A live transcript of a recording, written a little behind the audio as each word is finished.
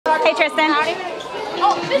Hey, Tristan.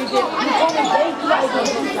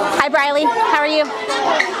 Hi, Briley. How are you?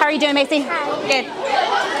 How are you doing, Macy? Good.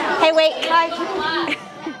 Hey, wait. Hi.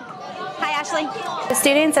 Hi, Ashley. The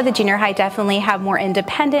students at the junior high definitely have more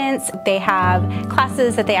independence. They have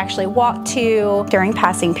classes that they actually walk to during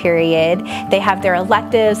passing period. They have their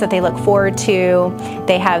electives that they look forward to.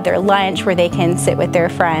 They have their lunch where they can sit with their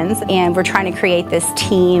friends. And we're trying to create this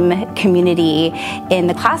team community in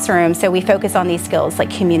the classroom. So we focus on these skills like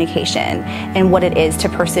communication and what it is to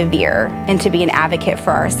persevere and to be an advocate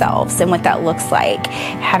for ourselves and what that looks like,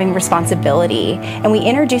 having responsibility. And we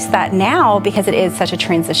introduce that now because it is such a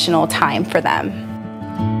transitional time for them.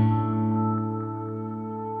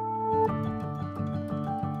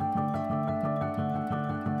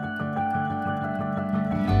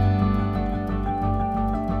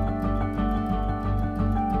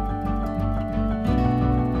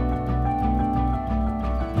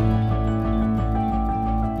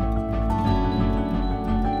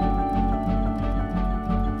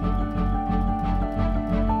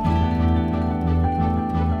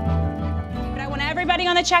 Everybody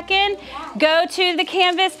on the check-in, go to the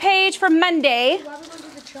Canvas page for Monday.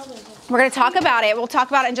 We're going to talk about it. We'll talk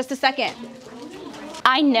about it in just a second.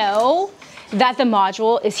 I know that the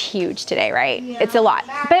module is huge today, right? Yeah. It's a lot,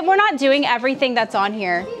 but we're not doing everything that's on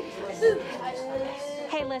here.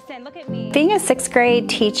 Hey, listen, look at me. Being a 6th grade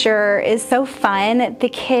teacher is so fun. The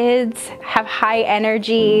kids have high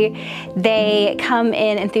energy. They come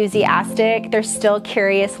in enthusiastic. They're still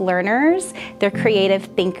curious learners. They're creative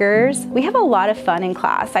thinkers. We have a lot of fun in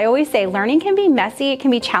class. I always say learning can be messy, it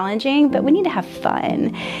can be challenging, but we need to have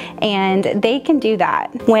fun. And they can do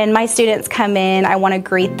that. When my students come in, I want to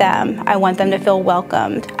greet them. I want them to feel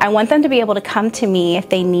welcomed. I want them to be able to come to me if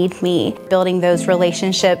they need me. Building those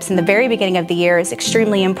relationships in the very beginning of the year is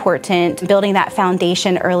extremely important. Building that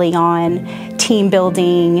foundation early on, team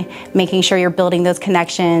building, making sure you're building those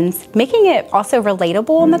connections, making it also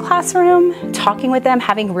relatable in the classroom, talking with them,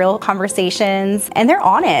 having real conversations. And they're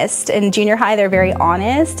honest. In junior high, they're very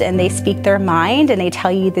honest and they speak their mind and they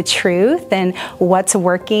tell you the truth and what's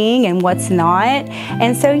working and what's not.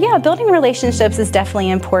 And so, yeah, building relationships is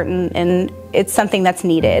definitely important and it's something that's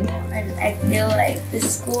needed. And I feel like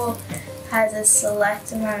this school has a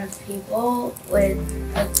select amount of people with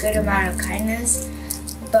a good amount of kindness,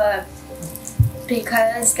 but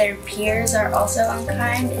because their peers are also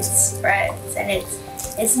unkind, it spreads, and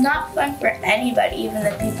it's not fun for anybody, even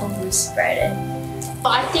the people who spread it.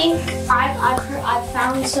 I think I've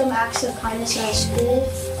found some acts of kindness in our school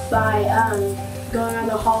by going around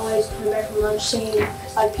the hallways, coming back from lunch, seeing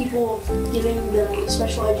like people giving the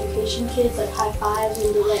special education kids like high fives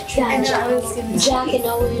and the like Jack and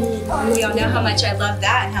Owen. We all know how much I love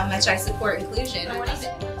that and how much I support inclusion.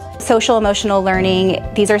 Social emotional learning,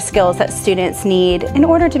 these are skills that students need in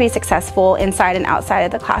order to be successful inside and outside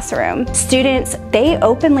of the classroom. Students, they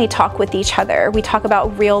openly talk with each other. We talk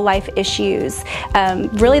about real life issues,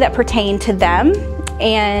 really that pertain to them.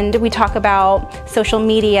 And we talk about social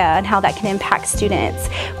media and how that can impact students.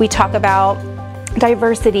 We talk about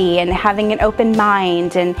diversity and having an open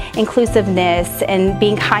mind and inclusiveness and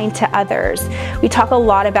being kind to others. We talk a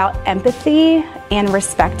lot about empathy and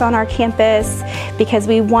respect on our campus because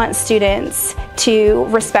we want students to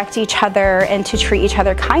respect each other and to treat each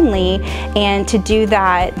other kindly and to do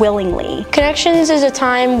that willingly. Connections is a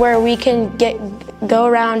time where we can go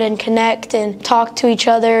around and connect and talk to each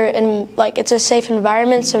other, and like it's a safe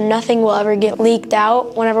environment so nothing will ever get leaked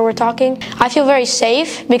out whenever we're talking. I feel very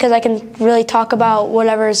safe because I can really talk about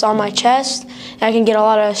whatever is on my chest and I can get a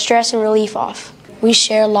lot of stress and relief off. We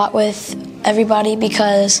share a lot with everybody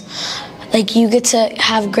because like you get to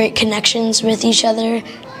have great connections with each other,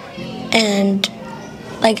 and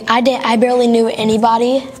like I barely knew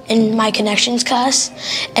anybody in my connections class,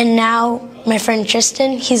 and now my friend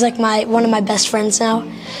Tristan, he's like one of my best friends now,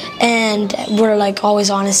 and we're like always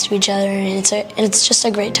honest to each other, and it's just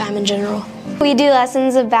a great time in general. We do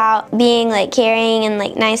lessons about being like caring and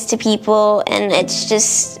like nice to people, and it's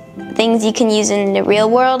just things you can use in the real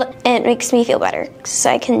world, and it makes me feel better because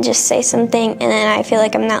I can just say something and then I feel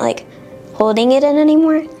like I'm not like holding it in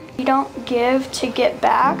anymore. You don't give to get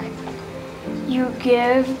back. You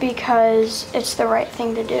give because it's the right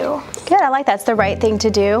thing to do. Good, I like that. It's the right thing to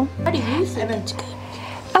do. How do you feel it's good?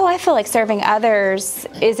 Oh, I feel like serving others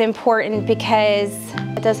is important because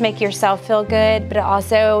it does make yourself feel good, but it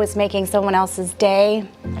also is making someone else's day.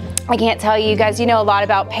 I can't tell you guys, you know a lot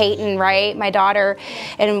about Peyton, right? My daughter,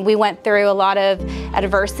 and we went through a lot of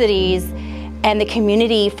adversities, and the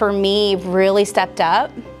community for me really stepped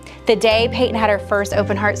up. The day Peyton had her first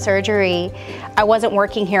open heart surgery, I wasn't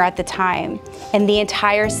working here at the time, and the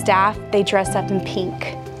entire staff, they dressed up in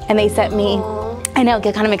pink. and they sent me, I know,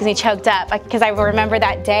 it kind of makes me choked up because I remember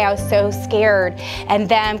that day I was so scared, and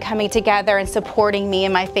them coming together and supporting me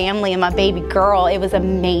and my family and my baby girl. It was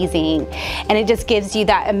amazing, and it just gives you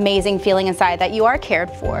that amazing feeling inside that you are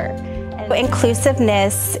cared for.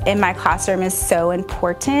 Inclusiveness in my classroom is so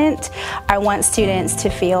important. I want students to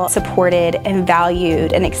feel supported and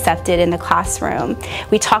valued and accepted in the classroom.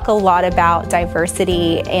 We talk a lot about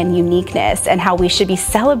diversity and uniqueness and how we should be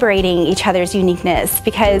celebrating each other's uniqueness,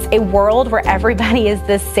 because a world where everybody is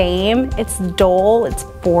the same, it's dull, it's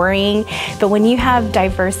boring. But when you have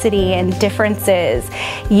diversity and differences,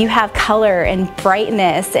 you have color and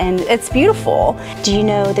brightness, and it's beautiful. Do you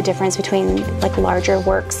know the difference between like larger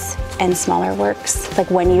works and smaller works? Like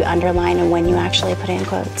when you underline and when you actually put in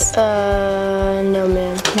quotes? No,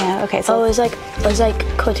 ma'am. No, okay. So it was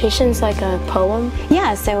like quotations like a poem?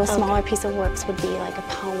 Yeah, so a smaller piece of works would be like a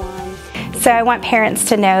poem. So I want parents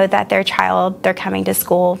to know that their child, they're coming to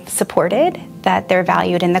school supported, that they're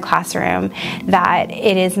valued in the classroom, that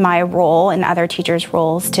it is my role and other teachers'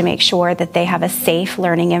 roles to make sure that they have a safe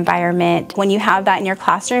learning environment. When you have that in your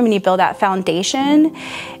classroom and you build that foundation,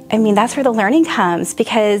 I mean, that's where the learning comes,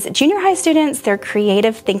 because junior high students, they're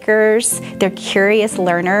creative thinkers, they're curious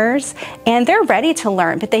learners, and they're ready to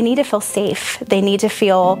learn, but they need to feel safe. They need to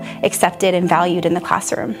feel accepted and valued in the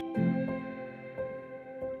classroom.